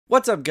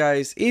What's up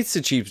guys, it's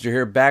the Cheapster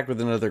here, back with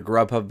another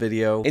Grubhub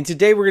video, and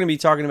today we're going to be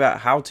talking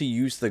about how to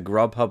use the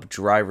Grubhub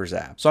Drivers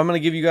app. So I'm going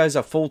to give you guys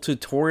a full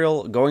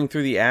tutorial going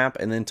through the app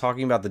and then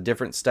talking about the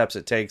different steps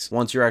it takes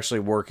once you're actually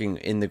working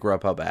in the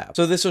Grubhub app.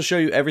 So this will show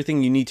you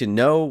everything you need to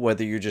know,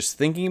 whether you're just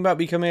thinking about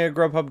becoming a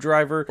Grubhub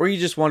driver or you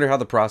just wonder how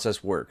the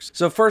process works.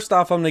 So first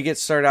off, I'm going to get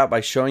started out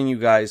by showing you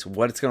guys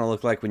what it's going to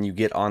look like when you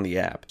get on the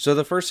app. So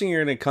the first thing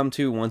you're going to come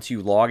to once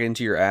you log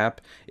into your app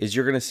is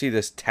you're going to see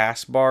this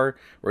taskbar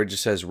where it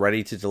just says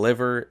ready to deliver,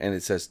 and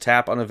it says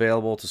tap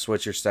unavailable to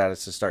switch your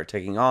status to start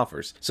taking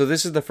offers. So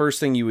this is the first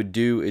thing you would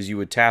do, is you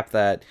would tap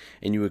that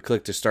and you would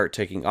click to start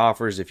taking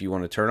offers if you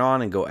want to turn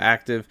on and go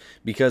active,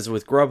 because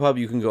with Grubhub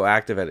you can go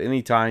active at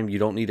any time. You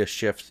don't need a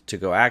shift to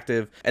go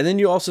active. And then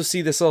you also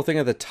see this little thing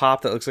at the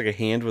top that looks like a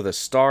hand with a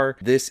star.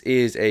 This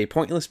is a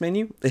pointless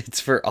menu. It's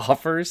for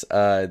offers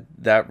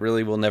that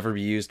really will never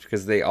be used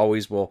because they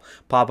always will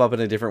pop up in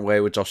a different way,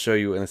 which I'll show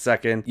you in a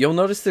second. You'll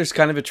notice there's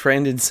kind of a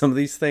trend in some of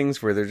these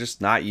things where they're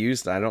just not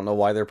used. I don't know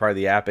why they're part of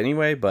the app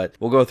anyway, but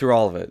we'll go through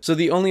all of it. So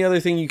the only other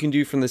thing you can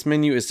do from this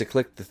menu is to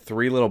click the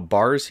three little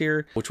bars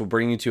here, which will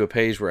bring you to a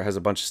page where it has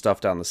a bunch of stuff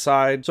down the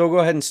side. So we'll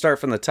go ahead and start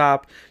from the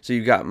top. So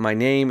you've got my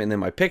name and then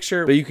my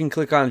picture, but you can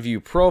click on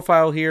view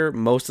profile here.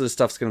 Most of the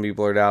stuff's going to be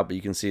blurred out, but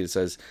you can see it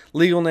says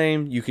legal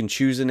name. You can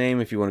choose a name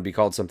if you want to be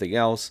called something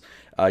else.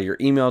 Your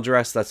email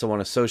address, that's the one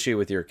associated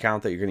with your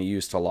account that you're going to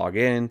use to log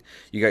in.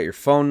 You got your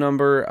phone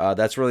number.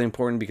 That's really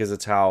important because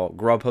it's how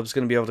Grubhub's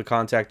going to be able to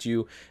contact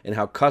you and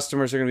how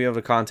customers are going to be able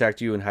to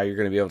contact you and how you're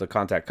going to be able to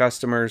contact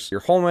customers.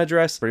 Your home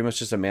address, pretty much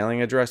just a mailing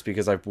address,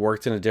 because I've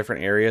worked in a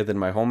different area than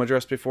my home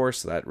address before,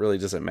 so that really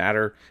doesn't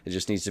matter. It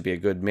just needs to be a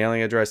good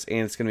mailing address,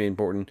 and it's going to be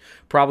important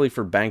probably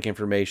for bank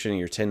information and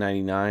your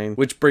 1099,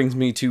 which brings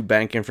me to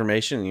bank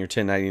information and your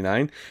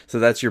 1099. So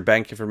that's your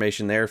bank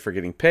information there for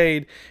getting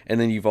paid. And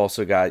then you've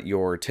also got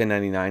your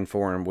 1099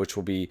 form, which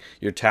will be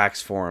your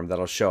tax form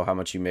that'll show how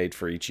much you made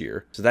for each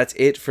year. So that's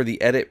it for the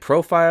edit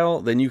profile.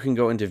 Then you can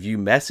go into view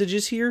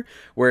messages here,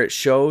 where it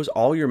shows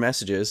all your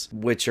messages,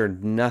 which are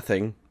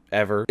nothing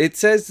ever. It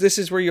says this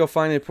is where you'll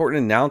find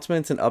important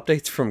announcements and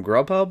updates from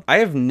Grubhub. I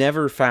have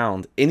never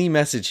found any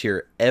message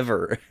here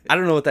ever. I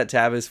don't know what that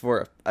tab is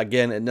for.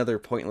 Again, another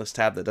pointless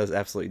tab that does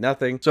absolutely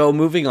nothing. So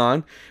moving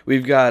on,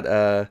 we've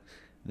got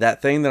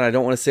that thing that I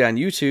don't want to say on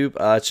YouTube.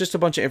 It's just a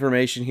bunch of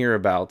information here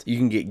about you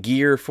can get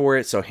gear for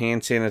it. So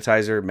hand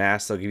sanitizer,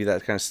 masks, they'll give you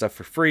that kind of stuff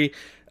for free.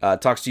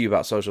 Talks to you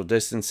about social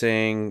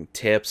distancing,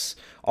 tips,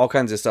 all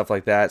kinds of stuff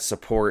like that,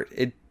 support.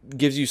 It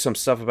gives you some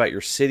stuff about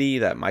your city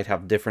that might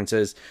have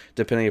differences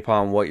depending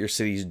upon what your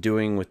city's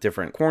doing with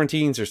different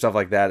quarantines or stuff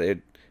like that.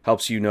 It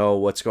helps you know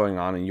what's going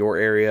on in your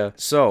area.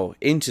 So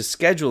into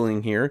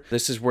scheduling here,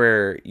 this is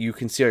where you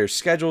can see all your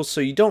schedules.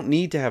 So you don't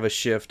need to have a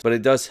shift, but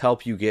it does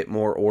help you get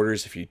more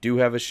orders if you do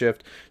have a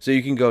shift. So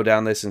you can go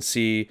down this and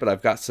see, but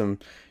I've got some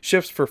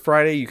shifts for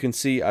Friday. You can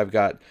see I've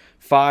got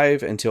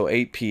 5 until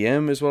 8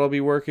 p.m. is what I'll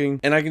be working.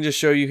 And I can just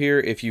show you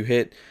here, if you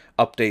hit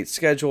update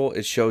schedule,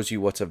 it shows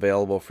you what's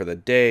available for the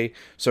day.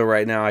 So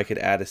right now I could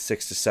add a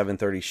 6 to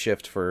 7:30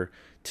 shift for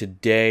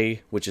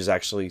today, which is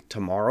actually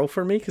tomorrow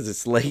for me because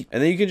it's late.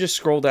 And then you can just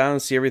scroll down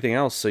and see everything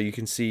else. So you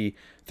can see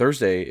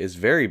Thursday is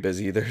very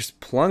busy. There's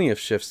plenty of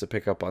shifts to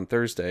pick up on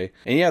Thursday.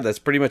 And yeah, that's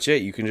pretty much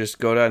it. You can just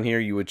go down here,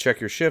 you would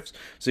check your shifts.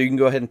 So you can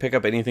go ahead and pick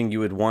up anything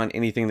you would want,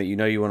 anything that you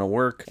know you want to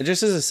work. And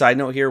just as a side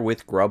note here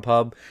with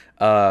Grubhub,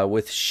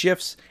 with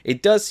shifts,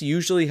 it does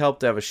usually help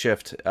to have a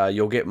shift.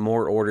 You'll get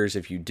more orders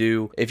if you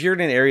do. If you're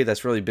in an area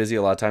that's really busy,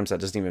 a lot of times that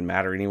doesn't even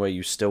matter anyway.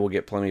 You still will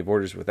get plenty of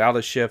orders without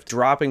a shift.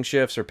 Dropping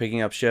shifts or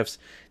picking up shifts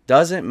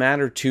doesn't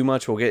matter too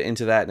much. We'll get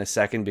into that in a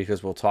second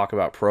because we'll talk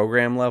about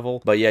program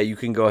level. But yeah, you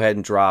can go ahead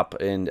and drop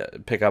and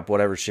pick up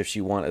whatever shifts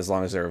you want as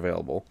long as they're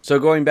available. So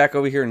going back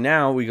over here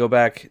now, we go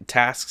back.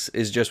 Tasks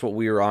is just what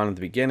we were on at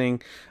the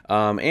beginning.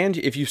 And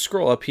if you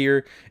scroll up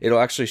here, it'll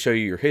actually show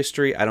you your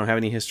history. I don't have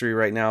any history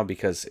right now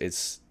because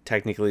it's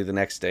technically the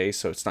next day,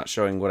 so it's not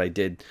showing what I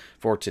did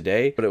for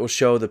today, but it will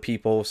show the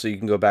people so you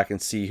can go back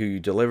and see who you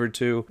delivered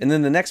to. And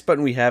then the next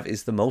button we have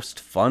is the most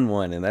fun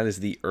one, and that is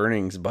the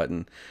earnings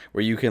button,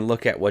 where you can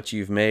look at what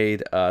you've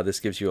made.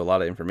 This gives you a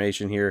lot of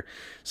information here.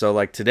 So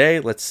like today,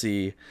 let's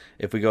see,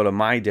 if we go to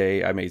my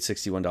day, I made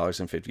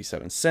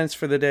 $61.57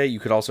 for the day. You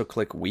could also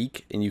click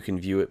week and you can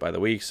view it by the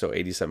week. So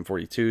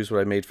 87.42 is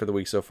what I made for the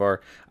week so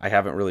far. I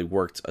haven't really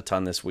worked a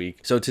ton this week.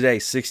 So today,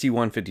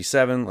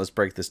 61.57. Let's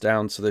break this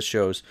down. So this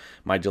shows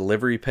my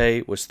delivery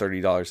pay was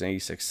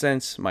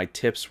 $30.86. My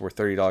tips were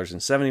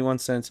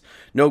 $30.71.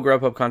 No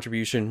Grubhub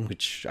contribution,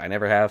 which I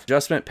never have.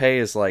 Adjustment pay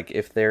is like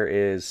if there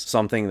is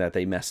something that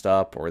they messed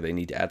up or they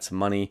need to add some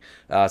money.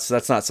 So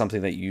that's not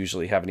something that you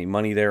usually have any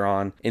money there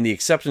on. And the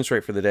acceptance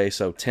rate for the day,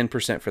 so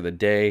 10% for the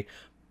day.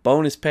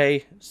 Bonus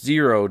pay,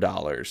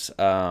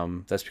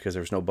 $0. That's because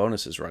there's no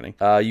bonuses running.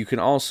 You can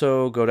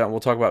also go down, we'll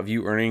talk about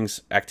view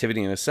earnings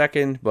activity in a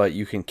second, but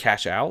you can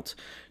cash out.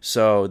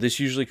 So this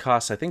usually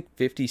costs, I think,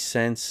 50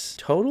 cents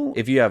total.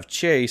 If you have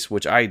Chase,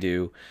 which I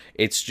do,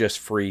 it's just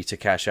free to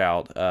cash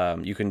out.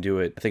 You can do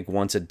it, I think,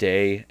 once a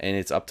day, and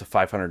it's up to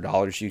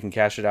 $500 you can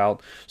cash it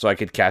out. So I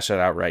could cash that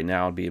out right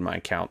now and be in my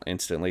account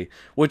instantly,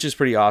 which is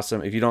pretty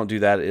awesome. If you don't do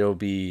that, it'll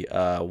be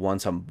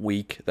once a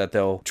week that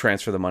they'll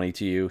transfer the money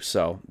to you.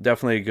 So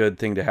definitely a good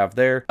thing to have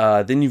there.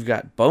 Then you've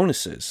got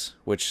bonuses,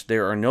 which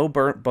there are no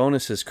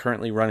bonuses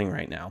currently running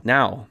right now.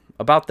 Now,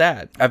 about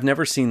that, I've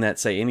never seen that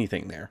say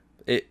anything there.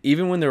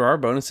 Even when there are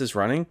bonuses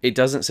running, it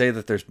doesn't say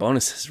that there's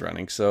bonuses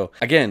running. So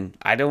again,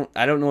 I don't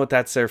know what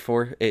that's there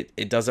for.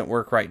 It doesn't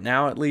work right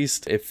now, at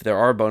least. If there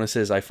are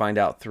bonuses, I find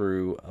out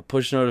through a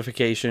push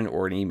notification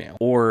or an email,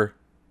 or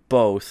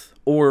both,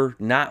 or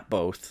not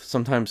both.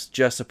 Sometimes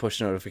just a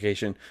push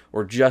notification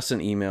or just an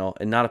email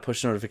and not a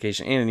push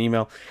notification and an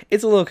email.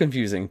 It's a little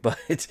confusing,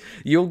 but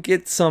you'll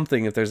get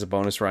something if there's a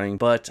bonus running,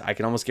 but I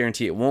can almost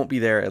guarantee it won't be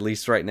there. At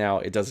least right now,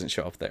 it doesn't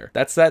show up there.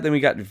 That's that. Then we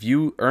got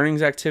view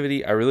earnings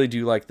activity. I really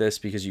do like this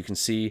because you can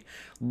see,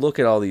 look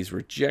at all these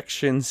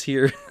rejections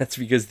here. That's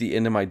because the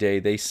end of my day,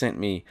 they sent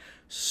me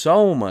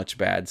so much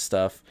bad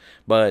stuff.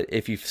 But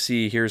if you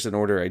see, here's an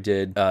order I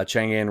did,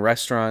 Chang'an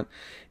restaurant.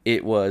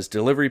 It was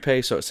delivery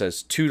pay, so it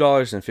says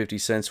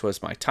 $2.50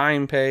 was my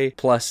time pay,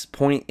 plus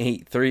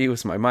 0.83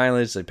 was my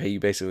mileage. They pay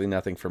you basically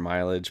nothing for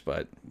mileage,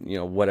 but you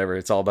know, whatever,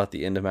 it's all about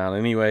the end amount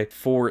anyway.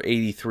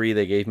 $4.83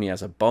 they gave me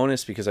as a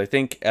bonus, because I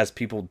think as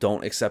people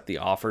don't accept the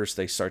offers,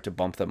 they start to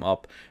bump them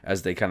up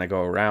as they kind of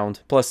go around.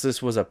 Plus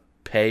this was a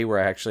pay where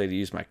I actually had to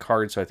use my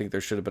card, so I think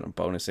there should have been a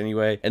bonus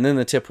anyway. And then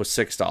the tip was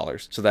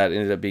 $6, so that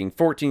ended up being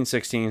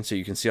 $14.16. So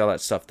you can see all that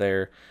stuff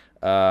there.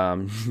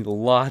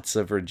 Lots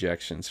of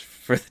rejections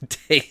for the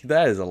day.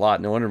 That is a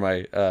lot. No wonder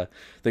my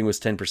thing was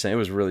 10%. It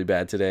was really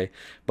bad today.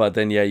 But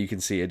then yeah, you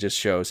can see it just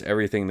shows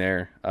everything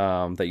there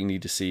that you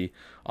need to see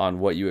on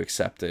what you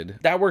accepted.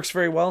 That works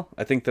very well.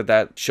 I think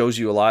that shows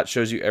you a lot,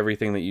 shows you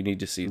everything that you need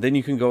to see. Then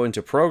you can go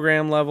into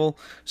program level.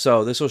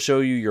 So this will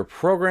show you your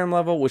program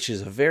level, which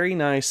is a very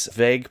nice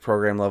vague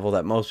program level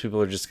that most people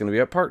are just going to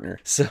be at partner.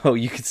 So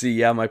you can see,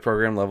 yeah, my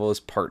program level is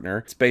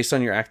partner. It's based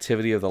on your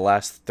activity of the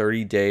last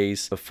 30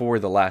 days before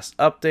the last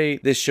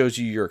update. This shows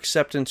you your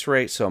acceptance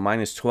rate. So mine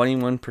is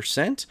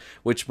 21%,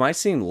 which might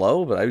seem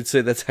low, but I would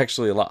say that's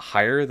actually a lot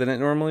higher than it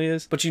normally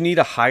is. But you need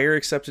a higher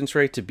acceptance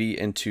rate to be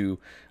into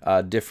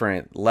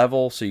different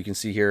level. So you can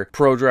see here,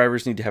 pro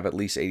drivers need to have at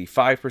least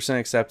 85%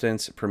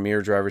 acceptance.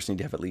 Premier drivers need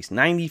to have at least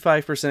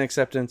 95%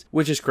 acceptance,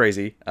 which is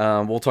crazy.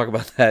 We'll talk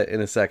about that in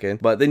a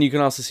second. But then you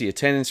can also see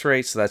attendance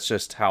rate. So that's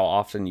just how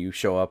often you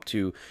show up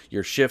to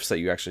your shifts that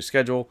you actually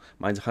schedule.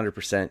 Mine's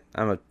 100%.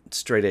 I'm a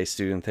straight A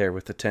student there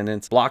with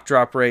attendance. Block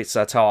drop rate, so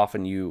that's how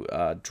often you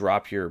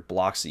drop your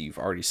blocks that you've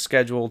already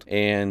scheduled,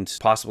 and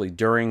possibly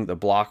during the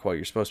block while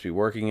you're supposed to be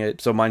working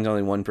it. So mine's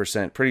only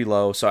 1%, pretty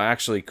low. So I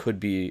actually could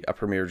be a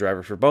premier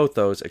driver for both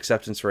those.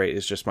 Acceptance rate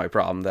is just my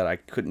problem, that I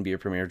couldn't be a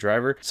premier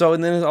driver. So,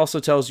 and then it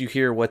also tells you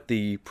here what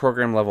the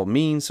program level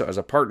means. So as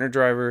a partner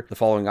driver, the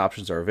following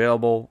options are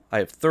available. I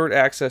have third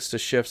access to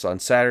shifts on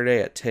Saturday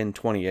at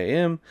 10:20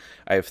 a.m.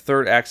 I have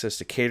third access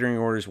to catering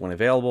orders when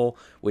available,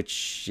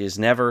 which is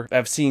never.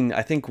 I've seen,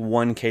 I think,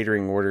 one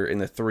catering order in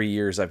the 3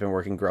 years I've been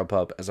working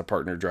Grubhub as a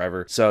partner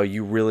driver. So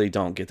you really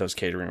don't get those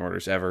catering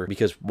orders ever,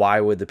 because why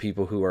would the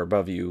people who are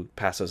above you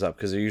pass those up?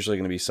 Because they're usually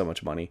going to be so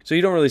much money. So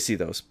you don't really see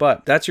those,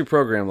 but that's your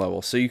program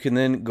level. So you can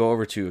then go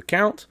over to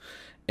account,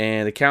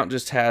 and account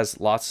just has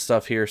lots of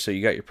stuff here. So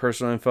you got your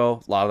personal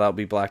info, a lot of that will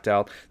be blacked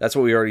out. That's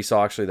what we already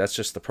saw. Actually, that's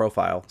just the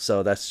profile.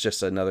 So that's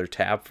just another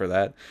tab for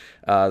that.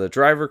 The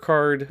driver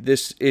card,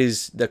 this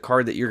is the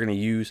card that you're going to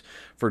use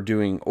for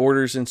doing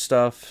orders and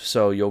stuff.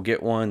 So you'll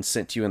get one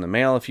sent to you in the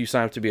mail if you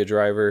sign up to be a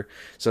driver.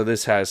 So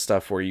this has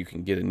stuff where you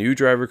can get a new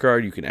driver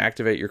card, you can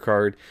activate your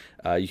card,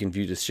 you can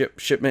view the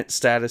shipment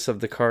status of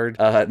the card,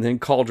 and then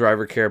call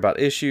driver care about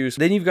issues.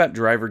 Then you've got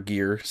driver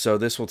gear. So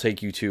this will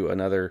take you to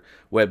another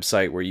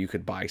website where you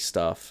could buy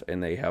stuff,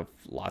 and they have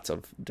lots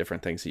of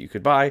different things that you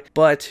could buy,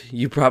 but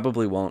you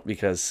probably won't,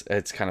 because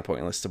it's kind of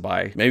pointless to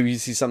buy. Maybe you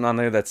see something on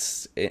there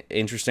that's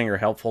interesting or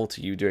helpful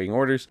to you doing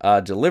orders.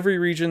 Delivery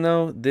region,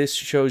 though, this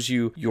shows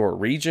you your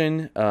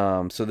region.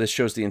 So this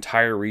shows the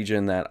entire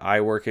region that I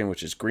work in,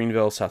 which is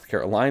Greenville, South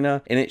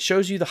Carolina, and it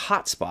shows you the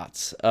hot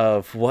spots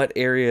of what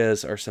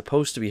areas are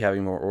supposed to be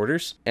having more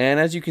orders. And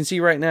as you can see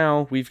right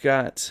now, we've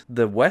got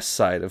the west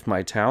side of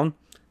my town,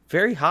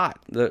 very hot.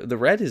 The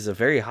red is a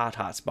very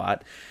hot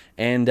spot,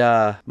 and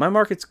my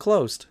market's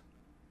closed.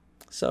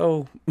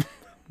 So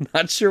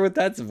not sure what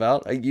that's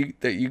about. You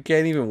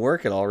can't even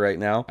work at all right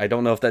now. I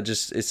don't know if that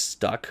just is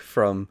stuck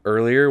from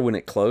earlier when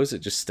it closed. It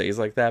just stays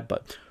like that,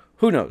 but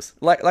who knows?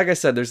 Like I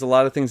said, there's a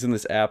lot of things in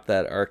this app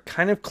that are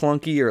kind of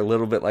clunky or a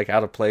little bit like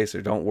out of place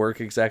or don't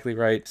work exactly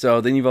right. So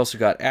then you've also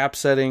got app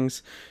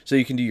settings. So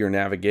you can do your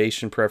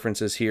navigation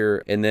preferences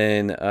here, and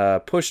then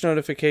push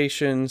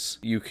notifications.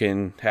 You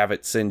can have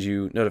it send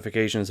you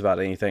notifications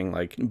about anything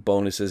like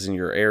bonuses in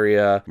your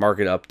area,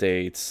 market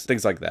updates,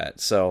 things like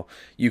that. So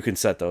you can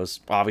set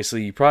those.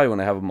 Obviously, you probably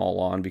want to have them all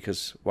on,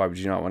 because why would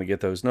you not want to get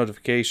those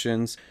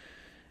notifications?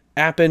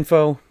 App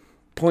info.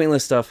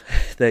 pointless stuff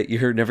that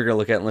you're never going to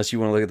look at unless you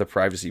want to look at the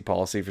privacy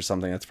policy for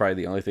something. That's probably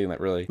the only thing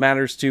that really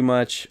matters too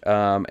much.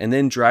 And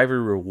then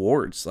driver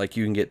rewards, like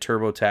you can get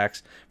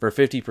TurboTax for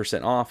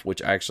 50% off,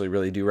 which I actually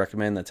really do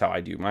recommend. That's how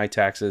I do my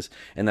taxes,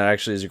 and that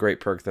actually is a great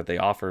perk that they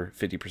offer,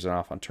 50%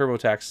 off on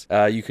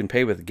TurboTax. You can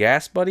pay with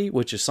Gas Buddy,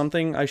 which is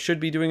something I should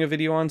be doing a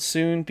video on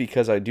soon,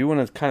 because I do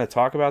want to kind of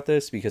talk about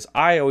this, because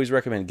I always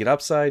recommend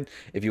GetUpside.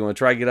 If you want to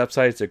try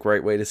GetUpside, it's a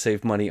great way to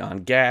save money on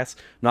gas.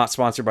 Not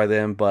sponsored by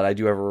them, but I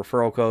do have a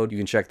referral code. You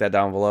can check that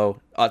down below.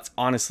 It's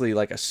honestly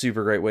like a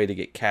super great way to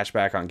get cash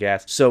back on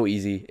gas. So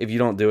easy. If you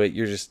don't do it,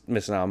 you're just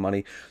missing out on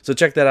money. So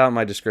check that out in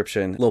my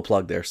description. Little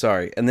plug there,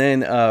 sorry. And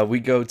then we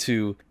go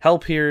to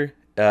help here.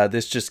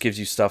 This just gives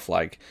you stuff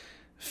like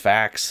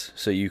facts,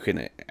 so you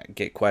can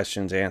get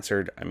questions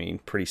answered. I mean,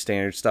 pretty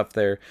standard stuff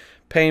there.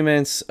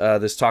 Payments,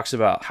 this talks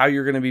about how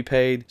you're going to be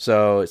paid.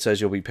 So it says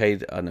you'll be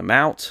paid an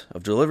amount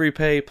of delivery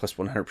pay plus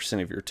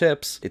 100% of your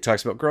tips. It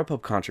talks about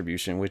Grubhub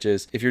contribution, which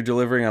is if you're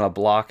delivering on a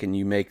block and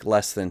you make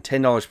less than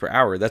 $10 per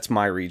hour, that's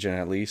my region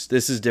at least.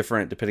 This is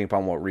different depending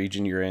upon what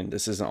region you're in.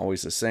 This isn't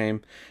always the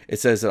same. It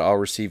says that I'll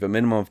receive a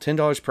minimum of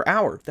 $10 per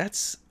hour.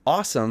 That's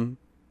awesome.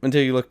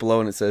 Until you look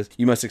below and it says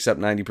you must accept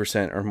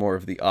 90% or more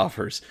of the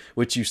offers,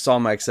 which you saw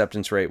my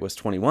acceptance rate was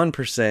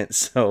 21%.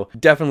 So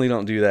definitely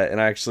don't do that. And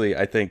actually,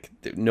 I think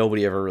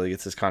nobody ever really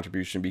gets this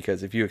contribution,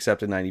 because if you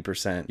accepted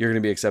 90%, you're going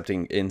to be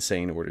accepting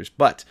insane orders.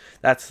 But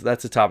that's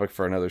a topic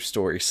for another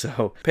story.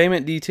 So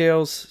payment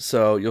details.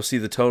 So you'll see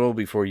the total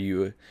before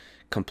you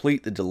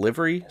complete the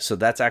delivery. So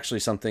that's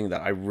actually something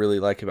that I really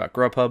like about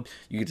Grubhub.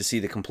 You get to see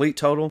the complete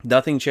total.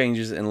 Nothing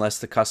changes unless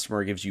the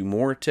customer gives you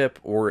more tip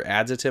or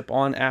adds a tip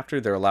on after.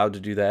 They're allowed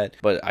to do that,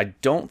 but I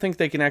don't think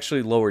they can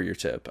actually lower your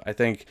tip. I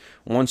think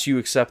once you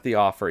accept the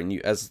offer and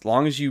as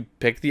long as you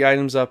pick the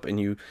items up and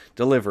you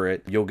deliver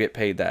it, you'll get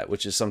paid that,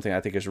 which is something I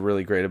think is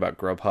really great about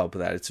Grubhub,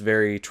 that it's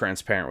very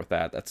transparent with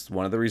that. That's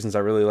one of the reasons I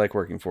really like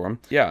working for them.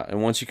 Yeah,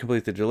 and once you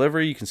complete the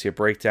delivery, you can see a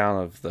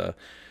breakdown of the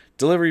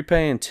delivery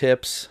pay and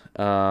tips,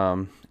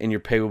 and your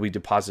pay will be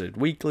deposited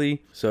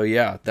weekly. So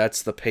yeah,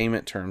 that's the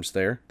payment terms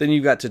there. Then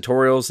you've got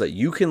tutorials that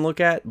you can look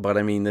at, but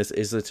I mean, this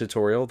is a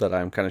tutorial that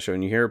I'm kind of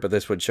showing you here, but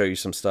this would show you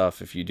some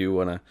stuff if you do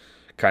want to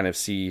kind of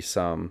see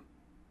some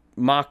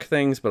mock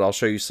things, but I'll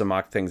show you some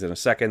mock things in a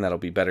second. That'll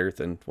be better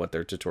than what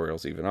their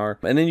tutorials even are.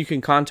 And then you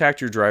can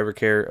contact your driver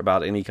care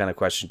about any kind of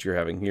questions you're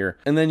having here.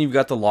 And then you've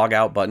got the log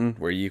out button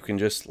where you can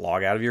just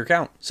log out of your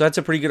account. So that's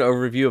a pretty good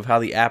overview of how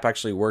the app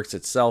actually works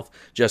itself,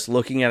 just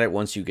looking at it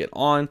once you get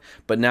on.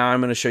 But now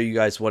I'm going to show you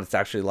guys what it's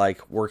actually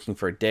like working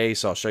for a day.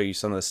 So I'll show you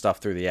some of the stuff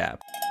through the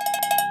app.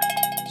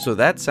 So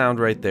that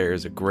sound right there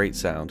is a great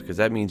sound, because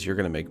that means you're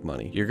going to make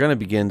money. You're going to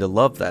begin to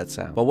love that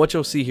sound. But what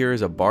you'll see here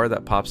is a bar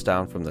that pops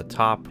down from the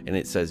top, and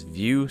it says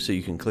view, so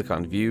you can click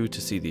on view to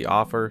see the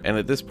offer. And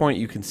at this point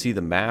you can see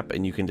the map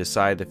and you can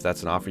decide if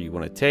that's an offer you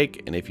want to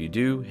take, and if you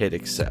do, hit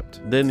accept.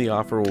 Then the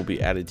offer will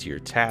be added to your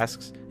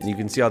tasks, and you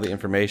can see all the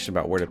information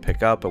about where to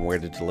pick up and where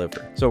to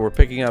deliver. So we're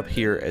picking up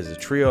here as a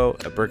trio,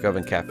 a brick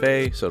oven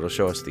cafe, so it'll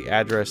show us the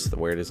address,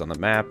 where it is on the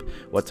map,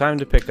 what time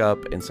to pick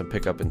up, and some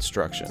pickup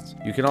instructions.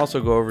 You can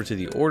also go over to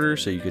the order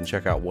so you can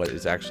check out what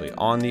is actually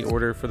on the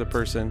order for the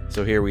person.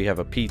 So here we have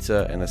a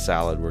pizza and a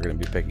salad we're going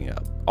to be picking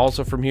up.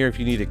 Also from here, if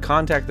you need to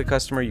contact the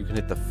customer, you can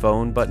hit the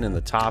phone button in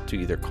the top to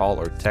either call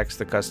or text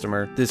the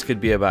customer. This could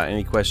be about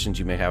any questions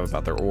you may have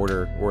about their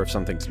order, or if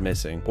something's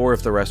missing, or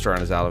if the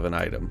restaurant is out of an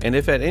item. And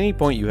if at any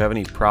point you have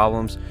any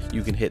problems,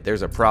 you can hit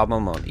there's a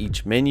problem on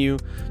each menu.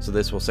 So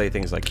this will say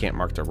things like can't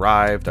marked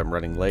arrived, I'm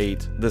running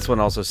late. This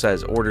one also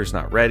says order's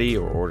not ready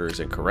or order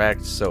is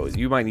incorrect. So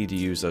you might need to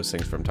use those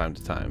things from time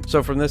to time.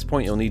 So from this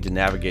point, you'll need to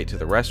navigate to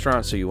the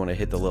restaurant. So you want to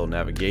hit the little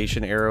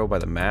navigation arrow by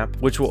the map,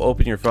 which will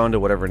open your phone to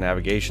whatever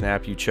navigation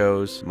app you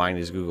chose. Mine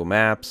is Google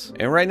Maps.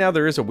 And right now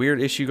there is a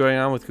weird issue going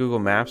on with Google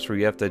Maps where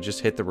you have to just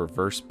hit the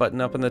reverse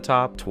button up in the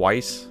top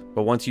twice.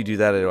 But once you do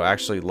that, it'll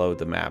actually load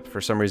the map. For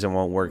some reason, it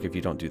won't work if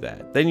you don't do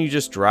that. Then you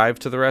just drive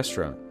to the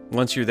restaurant.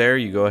 Once you're there,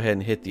 you go ahead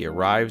and hit the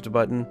arrived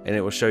button, and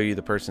it will show you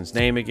the person's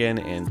name again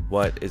and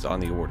what is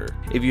on the order.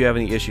 If you have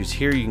any issues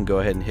here, you can go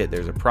ahead and hit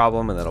there's a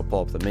problem, and that'll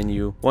pull up the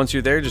menu. Once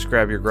you're there, just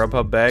grab your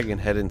Grubhub bag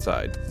and head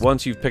inside.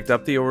 Once you've picked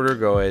up the order,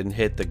 go ahead and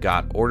hit the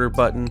got order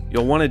button.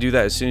 You'll want to do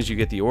that as soon as you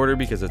get the order,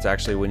 because it's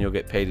actually when you'll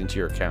get paid into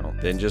your account.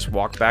 Then just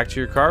walk back to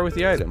your car with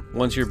the item.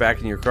 Once you're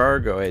back in your car,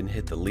 go ahead and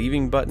hit the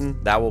leaving button.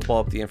 That will pull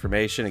up the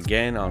information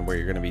again on where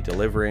you're going to be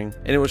delivering,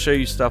 and it will show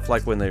you stuff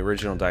like when the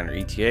original diner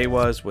ETA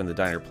was, when the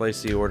diner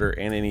placed the order,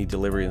 and any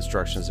delivery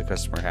instructions the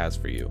customer has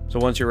for you. So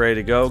once you're ready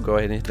to go, go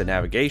ahead and hit the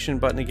navigation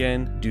button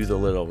again, do the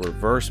little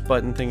reverse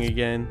button thing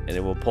again, and it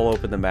will pull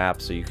open the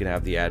map so you can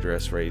have the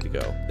address ready to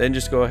go. Then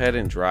just go ahead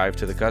and drive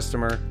to the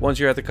customer. Once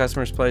you're at the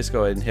customer's place,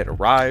 go ahead and hit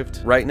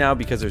arrived. Right now,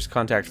 because there's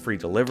contact-free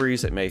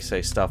deliveries, it may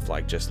say stuff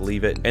like just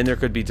leave it, and there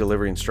could be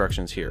delivery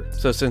instructions here.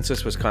 So since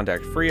this was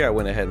contact-free, I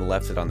went ahead and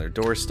left it on their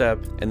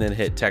doorstep, and then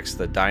hit text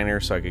the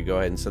diner so I could go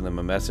ahead and send them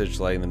a message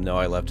letting them know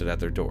I left it at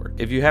their door.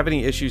 If you have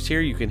any issues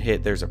here, you can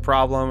hit there's a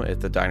problem, problem if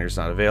the diner's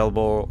not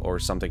available or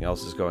something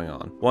else is going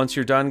on. Once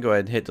you're done, go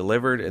ahead and hit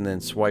delivered and then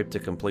swipe to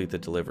complete the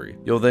delivery.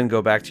 You'll then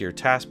go back to your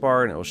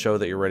taskbar and it will show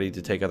that you're ready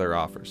to take other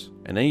offers.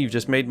 And then you've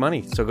just made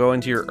money. So go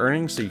into your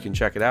earnings so you can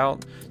check it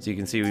out. So you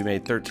can see we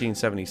made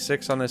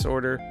 $13.76 on this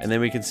order. And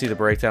then we can see the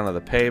breakdown of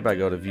the pay by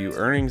go to view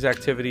earnings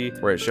activity,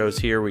 where it shows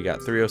here we got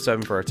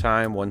 $307 for our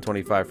time,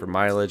 $125 for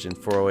mileage, and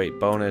 $408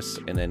 bonus,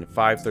 and then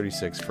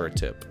 $536 for a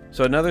tip.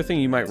 So another thing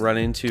you might run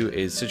into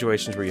is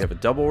situations where you have a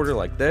double order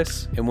like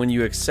this, and when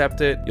you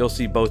accept it, you'll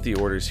see both the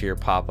orders here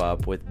pop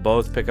up with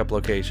both pickup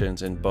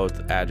locations and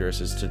both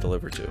addresses to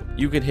deliver to.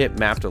 You can hit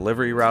map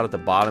delivery route at the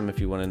bottom if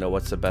you want to know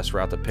what's the best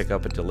route to pick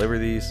up and deliver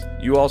these.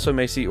 You also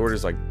may see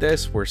orders like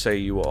this where say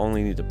you will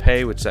only need to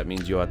pay, which that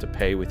means you'll have to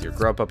pay with your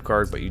Grubhub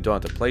card, but you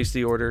don't have to place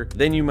the order.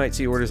 Then you might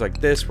see orders like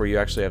this where you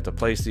actually have to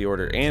place the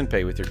order and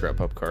pay with your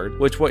Grubhub card,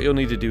 which what you'll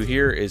need to do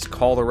here is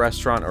call the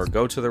restaurant or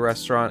go to the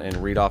restaurant and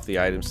read off the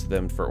items to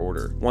them for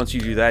order. Once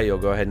you do that, you'll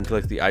go ahead and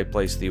click the I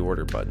place the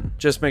order button.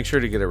 Just make sure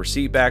to get a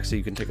receipt back so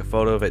you can take a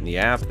photo of it in the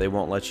app. They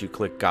won't let you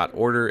click got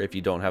order if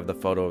you don't have the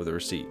photo of the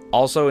receipt.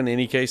 Also, in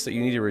any case that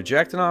you need to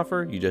reject an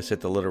offer, you just hit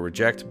the little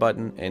reject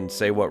button and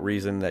say what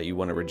reason that you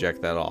want to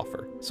reject that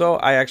offer. So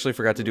I actually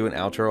forgot to do an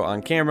outro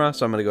on camera,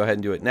 so I'm going to go ahead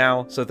and do it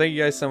now. So thank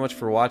you guys so much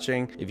for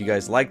watching. If you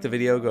guys liked the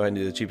video, go ahead and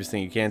do the cheapest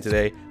thing you can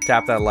today.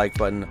 Tap that like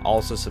button.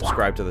 Also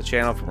subscribe to the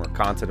channel for more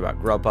content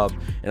about Grubhub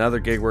and other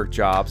gig work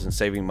jobs and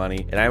saving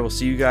money. And I will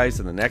see you guys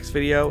in the next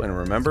video. And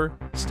remember,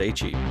 stay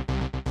cheap.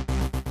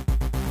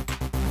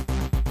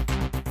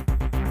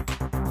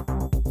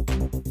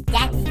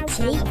 That's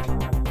cheap.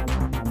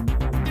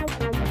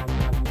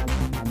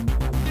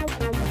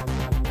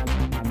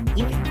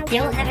 You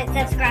still haven't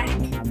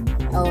subscribed?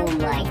 Oh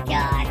my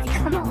god.